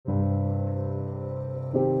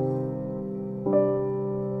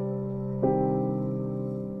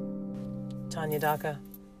Tanya Daka,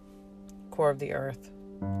 Core of the Earth,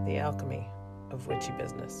 The Alchemy of Witchy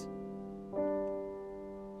Business.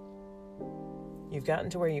 You've gotten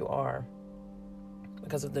to where you are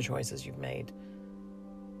because of the choices you've made.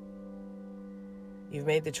 You've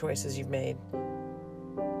made the choices you've made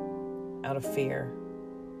out of fear,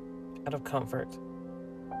 out of comfort,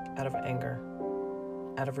 out of anger,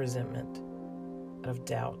 out of resentment, out of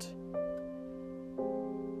doubt.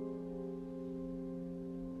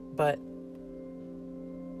 But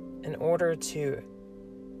in order to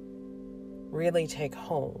really take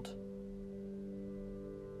hold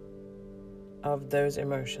of those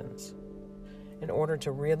emotions, in order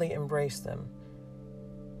to really embrace them,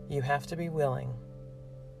 you have to be willing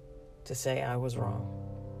to say, I was wrong.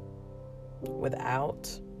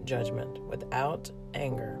 Without judgment, without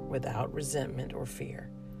anger, without resentment or fear.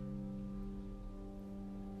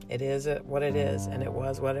 It is what it is, and it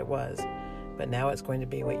was what it was, but now it's going to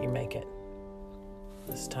be what you make it.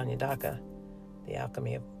 This is Tanya Daka, The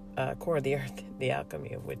Alchemy of Core of the Earth, The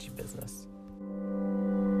Alchemy of Witchy Business.